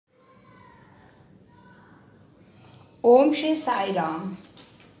ओम श्री साई राम।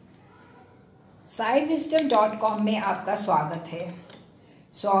 साईविजडम.com में आपका स्वागत है।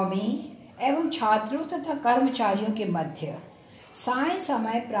 स्वामी एवं छात्रों तथा कर्मचारियों के मध्य साय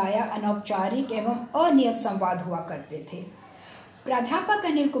समय प्रायः अनौपचारिक एवं अनियत संवाद हुआ करते थे। प्राध्यापक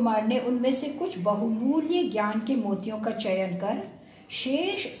अनिल कुमार ने उनमें से कुछ बहुमूल्य ज्ञान के मोतियों का चयन कर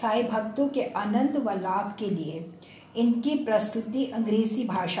शेष साई भक्तों के आनंद व लाभ के लिए इनकी प्रस्तुति अंग्रेजी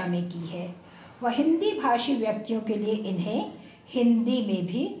भाषा में की है। वह हिंदी भाषी व्यक्तियों के लिए इन्हें हिंदी में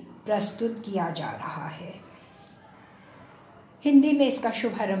भी प्रस्तुत किया जा रहा है। हिंदी में इसका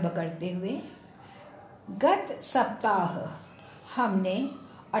शुभारंभ करते हुए गत सप्ताह हमने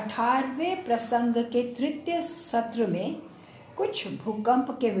 18वें प्रसंग के तृतीय सत्र में कुछ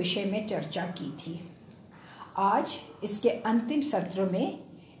भूकंप के विषय में चर्चा की थी। आज इसके अंतिम सत्र में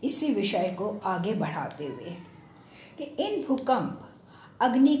इसी विषय को आगे बढ़ाते हुए कि इन भूकंप,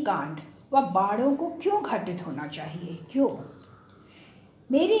 अग्निकांड व बाढ़ों को क्यों घटित होना चाहिए, क्यों।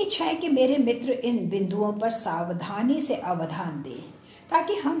 मेरी इच्छा है कि मेरे मित्र इन बिंदुओं पर सावधानी से अवधान दें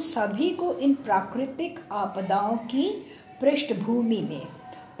ताकि हम सभी को इन प्राकृतिक आपदाओं की पृष्ठभूमि में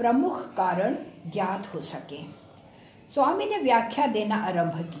प्रमुख कारण ज्ञात हो सके। स्वामी ने व्याख्या देना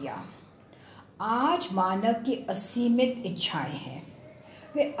आरंभ किया। आज मानव की असीमित इच्छाएं हैं।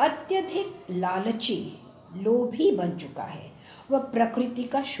 वे अत्यधिक लालची, लोभी बन चुका है। वह प्रकृति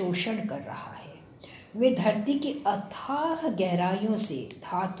का शोषण कर रहा है। वे धरती की अथाह गहराइयों से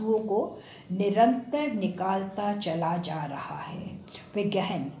धातुओं को निरंतर निकालता चला जा रहा है। वे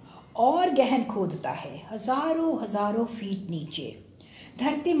गहन और गहन खोदता है, हजारों हजारों फीट नीचे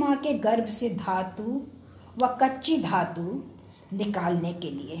धरती माँ के गर्भ से धातु व कच्ची धातु निकालने के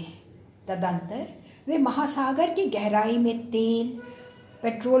लिए। तदंतर वे महासागर की गहराई में तेल,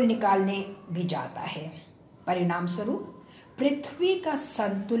 पेट्रोल निकालने भी जाता है। परिणाम स्वरूप पृथ्वी का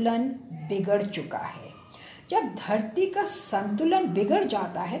संतुलन बिगड़ चुका है। जब धरती का संतुलन बिगड़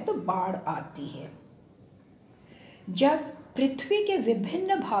जाता है तो बाढ़ आती है। जब पृथ्वी के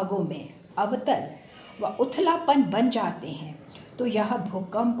विभिन्न भागों में अवतल व उथलापन बन जाते हैं तो यह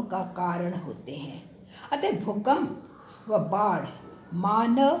भूकंप का कारण होते हैं। अतः भूकंप व बाढ़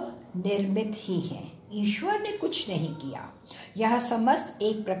मानव निर्मित ही हैं। ईश्वर ने कुछ नहीं किया। यह समस्त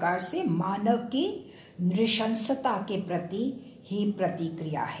एक प्रकार से मानव की नृशंसता के प्रति ही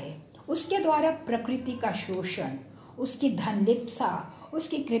प्रतिक्रिया है। उसके द्वारा प्रकृति का शोषण, उसकी धनलिप्सा,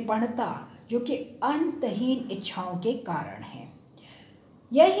 उसकी कृपणता, जो कि अंतहीन इच्छाओं के कारण है।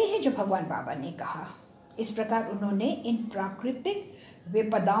 यही है जो भगवान बाबा ने कहा। इस प्रकार उन्होंने इन प्राकृतिक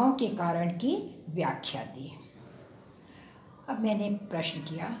विपदाओं के कारण की व्याख्या दी। अब मैंने प्रश्न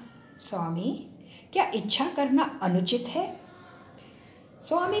किया, स्वामी क्या इच्छा करना अनुचित है?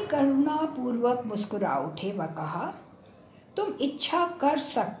 स्वामी करुणापूर्वक मुस्कुरा उठे व कहा, तुम इच्छा कर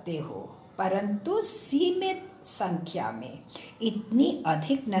सकते हो परंतु सीमित संख्या में, इतनी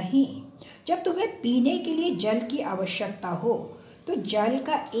अधिक नहीं। जब तुम्हें पीने के लिए जल की आवश्यकता हो तो जल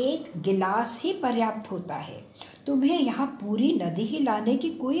का एक गिलास ही पर्याप्त होता है। तुम्हें यहाँ पूरी नदी ही लाने की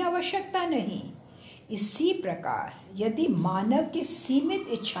कोई आवश्यकता नहीं। इसी प्रकार यदि मानव की सीमित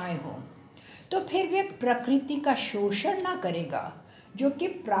इच्छाएं हों तो फिर वे प्रकृति का शोषण ना करेगा, जो कि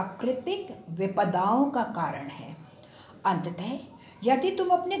प्राकृतिक विपदाओं का कारण है। अंततः यदि तुम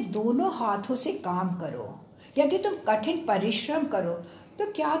अपने दोनों हाथों से काम करो, यदि तुम कठिन परिश्रम करो,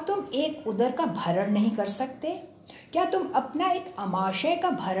 तो क्या तुम एक उदर का भरण नहीं कर सकते? क्या तुम अपना एक आमाशय का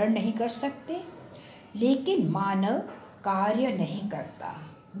भरण नहीं कर सकते? लेकिन मानव कार्य नहीं करता।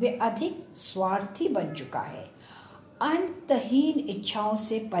 वे अधिक स्वार्थी बन चुका है, अंतहीन इच्छाओं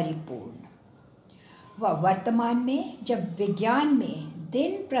से परिपूर्ण। वह वर्तमान में जब विज्ञान में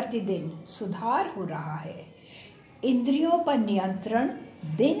दिन प्रतिदिन सुधार हो रहा है, इंद्रियों पर नियंत्रण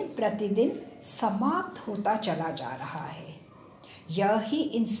दिन प्रतिदिन समाप्त होता चला जा रहा है। यह ही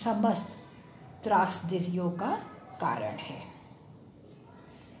इन समस्त त्रासदियों का कारण है।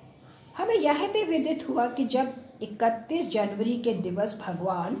 हमें यह भी विदित हुआ कि जब 31 जनवरी के दिवस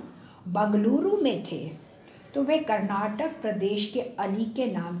भगवान बंगलुरु में थे तो वे कर्नाटक प्रदेश के अली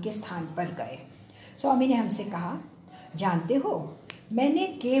के नाम के स्थान पर गए। स्वामी ने हमसे कहा, जानते हो, मैंने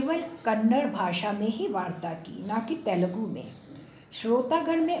केवल कन्नड़ भाषा में ही वार्ता की, ना कि तेलुगु में।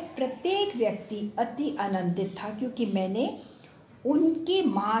 श्रोतागण में प्रत्येक व्यक्ति अति आनंदित था क्योंकि मैंने उनकी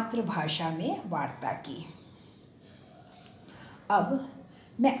मातृभाषा में वार्ता की। अब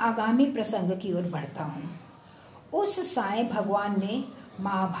मैं आगामी प्रसंग की ओर बढ़ता हूँ। उस साय भगवान ने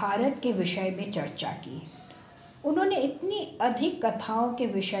महाभारत के विषय में चर्चा की। उन्होंने इतनी अधिक कथाओं के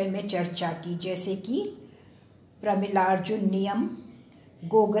विषय में चर्चा की, जैसे कि प्रमिलार्जुन नियम,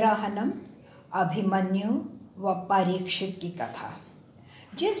 गोग्रहणम, अभिमन्यु व परीक्षित की कथा।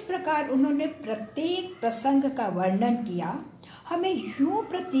 जिस प्रकार उन्होंने प्रत्येक प्रसंग का वर्णन किया, हमें यूं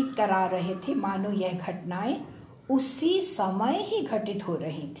प्रतीत करा रहे थे मानो यह घटनाएं उसी समय ही घटित हो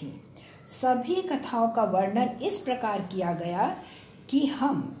रही थीं। सभी कथाओं का वर्णन इस प्रकार किया गया कि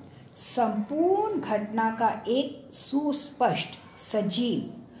हम संपूर्ण घटना का एक सुस्पष्ट,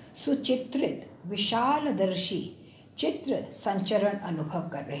 सजीव, सुचित्रित, विशालदर्शी चित्र संचरण अनुभव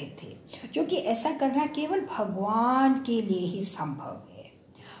कर रहे थे, क्योंकि ऐसा करना केवल भगवान के लिए ही संभव है,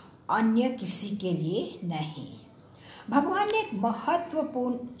 अन्य किसी के लिए नहीं। भगवान ने एक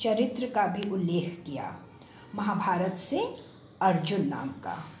महत्वपूर्ण चरित्र का भी उल्लेख किया, महाभारत से अर्जुन नाम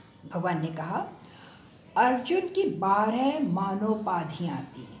का। भगवान ने कहा, अर्जुन की 12 मानोपाधियां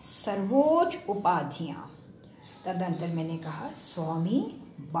थी, सर्वोच्च उपाधियां। तदंतर मैंने कहा, स्वामी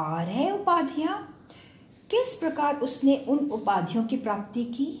 12 उपाधियां? किस प्रकार उसने उन उपाधियों की प्राप्ति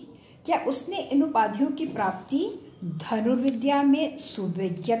की? क्या उसने इन उपाधियों की प्राप्ति धनुर्विद्या में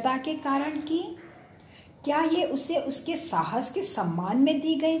सुविज्ञता के कारण की? क्या ये उसे उसके साहस के सम्मान में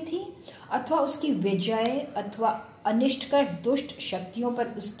दी गई थी, अथवा उसकी विजय अथवा अनिष्टकर दुष्ट शक्तियों पर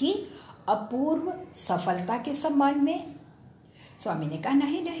उसकी अपूर्व सफलता के सम्मान में? स्वामी ने कहा,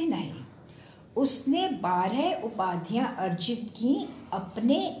 नहीं नहीं नहीं, उसने 12 उपाधियां अर्जित की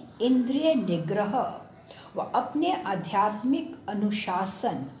अपने इंद्रिय निग्रह व अपने आध्यात्मिक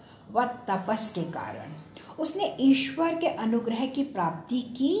अनुशासन व तपस के कारण। उसने ईश्वर के अनुग्रह की प्राप्ति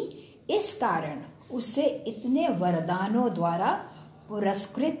की, इस कारण उसे इतने वरदानों द्वारा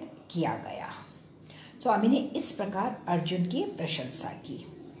पुरस्कृत किया गया। स्वामी ने इस प्रकार अर्जुन की प्रशंसा की।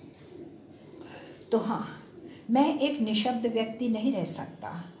 तो हाँ, मैं एक निशब्द व्यक्ति नहीं रह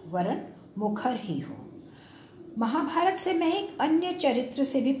सकता, वरन मुखर ही हूँ। महाभारत से मैं एक अन्य चरित्र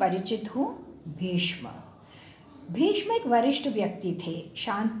से भी परिचित हूँ, भीष्म। भीष्म एक वरिष्ठ व्यक्ति थे,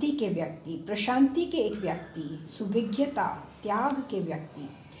 शांति के व्यक्ति, प्रशांति के एक व्यक्ति, सुविज्ञता, त्याग के व्यक्ति,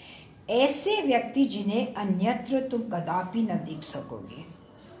 ऐसे व्यक्ति जिन्हें अन्यत्र तुम कदापि न देख सकोगे।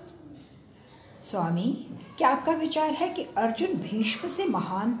 स्वामी, क्या आपका विचार है कि अर्जुन भीष्म से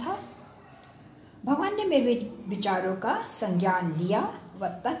महान था? भगवान ने मेरे विचारों का संज्ञान लिया व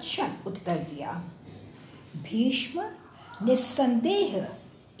तत्क्षण उत्तर दिया, भीष्म निस्संदेह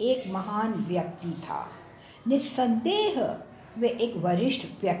एक महान व्यक्ति था। निस्संदेह वे एक वरिष्ठ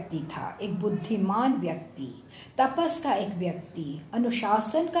व्यक्ति था, एक बुद्धिमान व्यक्ति, तपस का एक व्यक्ति,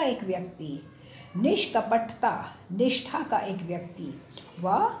 अनुशासन का एक व्यक्ति, निष्कपटता, निष्ठा का एक व्यक्ति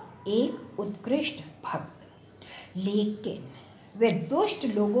व एक उत्कृष्ट भक्त। लेकिन वे दुष्ट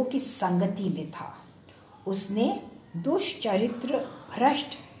लोगों की संगति में था। उसने दुष्चरित्र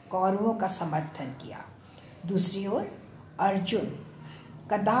भ्रष्ट कौरवों का समर्थन किया। दूसरी ओर अर्जुन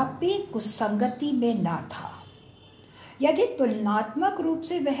कदापि कुसंगति में न था। यदि तुलनात्मक रूप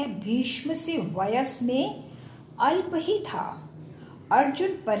से वह भीष्म से वयस में अल्प ही था,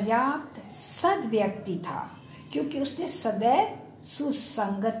 अर्जुन पर्याप्त सद व्यक्ति था, क्योंकि उसने सदैव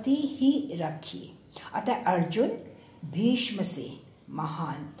सुसंगति ही रखी। अतः अर्जुन भीष्म से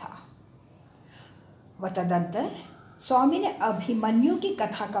महान था। व तदंतर स्वामी ने अभिमन्यु की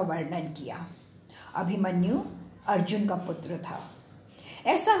कथा का वर्णन किया। अभिमन्यु अर्जुन का पुत्र था।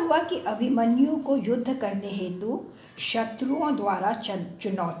 ऐसा हुआ कि अभिमन्यु को युद्ध करने हेतु शत्रुओं द्वारा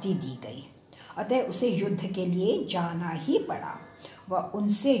चुनौती दी गई, अतः उसे युद्ध के लिए जाना ही पड़ा व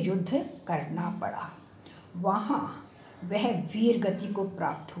उनसे युद्ध करना पड़ा। वहाँ वह वीर गति को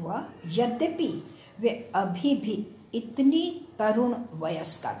प्राप्त हुआ, यद्यपि वे अभी भी इतनी तरुण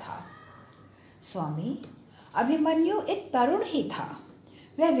वयस का था। स्वामी, अभिमन्यु एक तरुण ही था।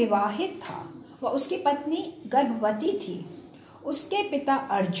 वह विवाहित था व उसकी पत्नी गर्भवती थी। उसके पिता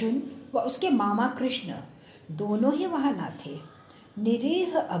अर्जुन व उसके मामा कृष्ण दोनों ही वहाँ न थे।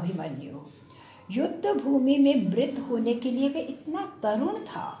 निरीह अभिमन्यु युद्ध भूमि में मृत होने के लिए वे इतना तरुण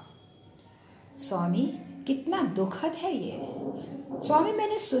था। स्वामी, कितना दुखद है ये। स्वामी,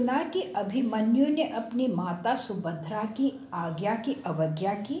 मैंने सुना कि अभिमन्यु ने अपनी माता सुभद्रा की आज्ञा की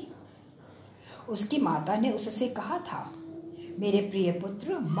अवज्ञा की। उसकी माता ने उससे कहा था, मेरे प्रिय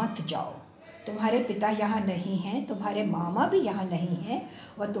पुत्र मत जाओ, तुम्हारे पिता यहाँ नहीं हैं, तुम्हारे मामा भी यहाँ नहीं हैं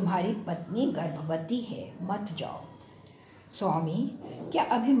व तुम्हारी पत्नी गर्भवती है, मत जाओ। स्वामी, क्या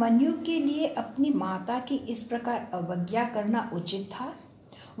अभिमन्यु के लिए अपनी माता की इस प्रकार अवज्ञा करना उचित था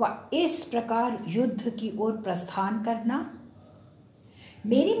व इस प्रकार युद्ध की ओर प्रस्थान करना?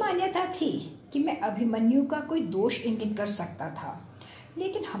 मेरी मान्यता थी कि मैं अभिमन्यु का कोई दोष इंगित कर सकता था,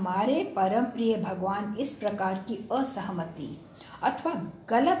 लेकिन हमारे परम प्रिय भगवान इस प्रकार की असहमति अथवा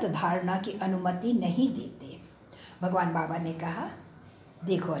गलत धारणा की अनुमति नहीं देते। भगवान बाबा ने कहा,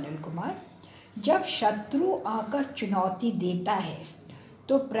 देखो अनिल कुमार, जब शत्रु आकर चुनौती देता है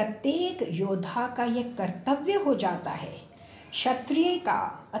तो प्रत्येक योद्धा का यह कर्तव्य हो जाता है क्षत्रिय का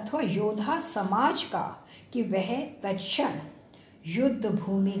अथवा योद्धा समाज का कि वह तत्क्षण युद्ध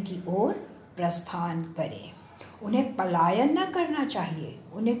भूमि की ओर प्रस्थान करे। उन्हें पलायन न करना चाहिए,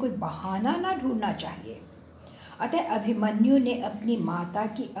 उन्हें कोई बहाना न ढूंढना चाहिए। अतः अभिमन्यु ने अपनी माता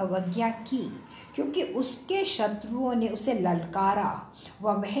की अवज्ञा की क्योंकि उसके शत्रुओं ने उसे ललकारा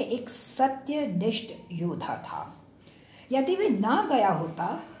व वह एक सत्यनिष्ठ योद्धा था। यदि वह ना गया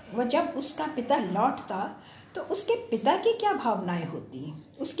होता व जब उसका पिता लौटता तो उसके पिता की क्या भावनाएं होती।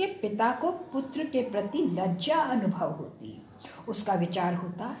 उसके पिता को पुत्र के प्रति लज्जा अनुभव होती। उसका विचार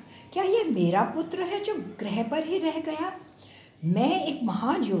होता, क्या ये मेरा पुत्र है जो ग्रह पर ही रह गया? मैं एक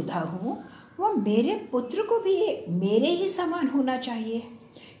महान योद्धा हूँ, वह मेरे पुत्र को भी मेरे ही समान होना चाहिए।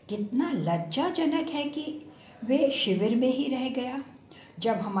 कितना लज्जाजनक है कि वे शिविर में ही रह गया।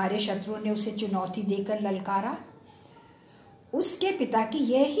 जब हमारे शत्रुओं ने उसे चुनौती देकर ललकारा, उसके पिता की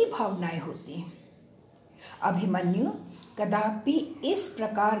यही भावनाएं होती। अभिमन्यु कदापि इस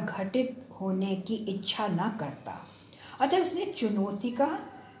प्रकार घटित होने की इच्छा न करता, अतः उसने चुनौती का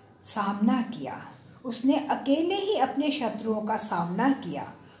सामना किया। उसने अकेले ही अपने शत्रुओं का सामना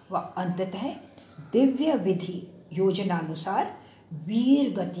किया व अंततः दिव्य विधि योजनानुसार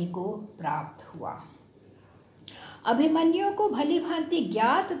वीर गति को प्राप्त हुआ। अभिमन्यु को भली भांति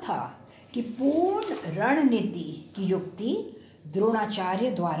ज्ञात था कि पूर्ण रणनीति की युक्ति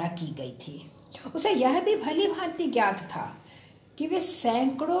द्रोणाचार्य द्वारा की गई थी। उसे यह भी भली भांति ज्ञात था कि वे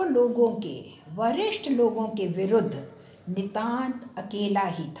सैकड़ों लोगों के, वरिष्ठ लोगों के विरुद्ध नितांत अकेला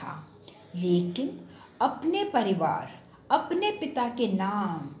ही था, लेकिन अपने परिवार, अपने पिता के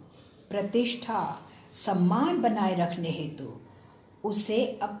नाम, प्रतिष्ठा, सम्मान बनाए रखने हेतु उसे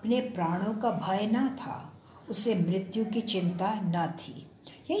अपने प्राणों का भय न था, उसे मृत्यु की चिंता न थी।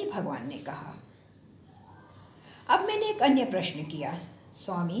 यही भगवान ने कहा। अब मैंने एक अन्य प्रश्न किया,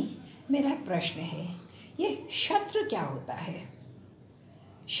 स्वामी मेरा एक प्रश्न है, ये शत्रु क्या होता है?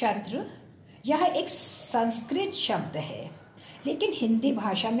 शत्रु यह एक संस्कृत शब्द है, लेकिन हिंदी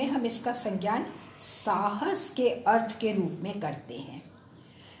भाषा में हम इसका संज्ञान साहस के अर्थ के रूप में करते हैं।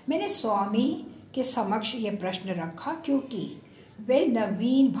 मैंने स्वामी के समक्ष ये प्रश्न रखा क्योंकि वे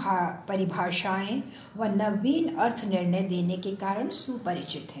नवीन परिभाषाएं व नवीन अर्थ निर्णय देने के कारण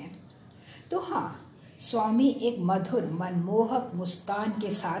सुपरिचित हैं। तो हाँ, स्वामी एक मधुर मनमोहक मुस्कान के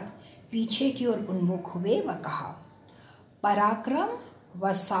साथ पीछे की ओर उन्मुख हुए व कहा, पराक्रम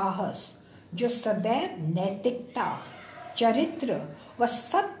व साहस जो सदैव नैतिकता, चरित्र व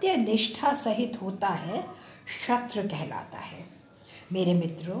सत्य निष्ठा सहित होता है, शत्रु कहलाता है। मेरे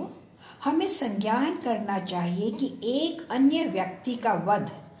मित्रों, हमें संज्ञान करना चाहिए कि एक अन्य व्यक्ति का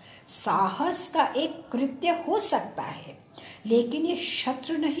वध साहस का एक कृत्य हो सकता है, लेकिन ये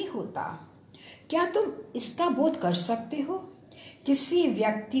शत्रु नहीं होता। क्या तुम इसका बोध कर सकते हो? किसी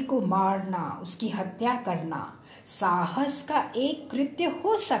व्यक्ति को मारना, उसकी हत्या करना साहस का एक कृत्य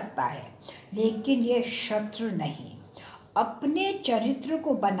हो सकता है, लेकिन ये शत्रु नहीं। अपने चरित्र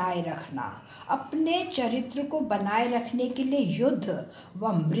को बनाए रखना, अपने चरित्र को बनाए रखने के लिए युद्ध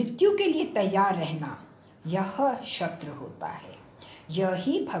व मृत्यु के लिए तैयार रहना, यह शत्रु होता है।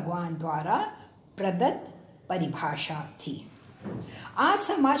 यही भगवान द्वारा प्रदत्त परिभाषा थी। आज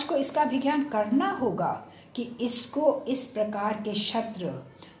समाज को इसका अभिज्ञान करना होगा कि इसको इस प्रकार के शत्रु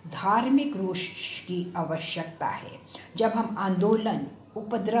धार्मिक रोष की आवश्यकता है। जब हम आंदोलन,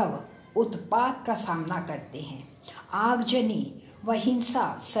 उपद्रव, उत्पात का सामना करते हैं, आगजनी व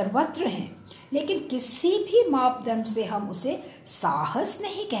हिंसा सर्वत्र है, लेकिन किसी भी मापदंड से हम उसे साहस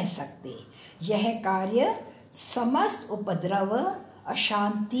नहीं कह सकते। यह कार्य समस्त उपद्रव,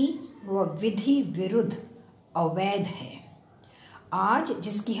 अशांति व विधि विरुद्ध अवैध है। आज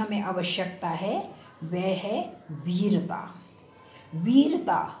जिसकी हमें आवश्यकता है वह है वीरता,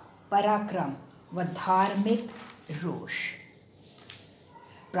 वीरता, पराक्रम व धार्मिक रोष।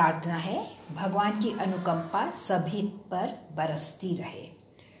 प्रार्थना है भगवान की अनुकंपा सभी पर बरसती रहे।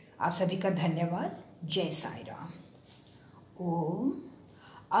 आप सभी का धन्यवाद। जय साई राम। ओम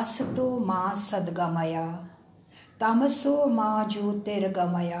असतो मां सद्गमया, तमसो मां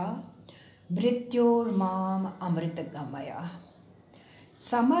ज्योतिर्गमया, मृत्योर्माम अमृतगमया।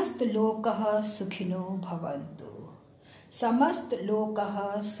 समस्त लोकः सुखिनो भवन्तु, समस्त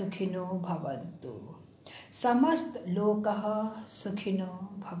लोकः सुखिनो भवन्तु, समस्त लोकः सुखिनो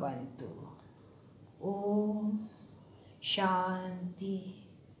भवन्तु। ओम शांति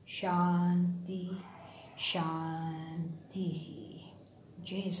शांति शांति।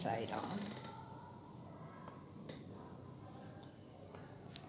 जय साई राम।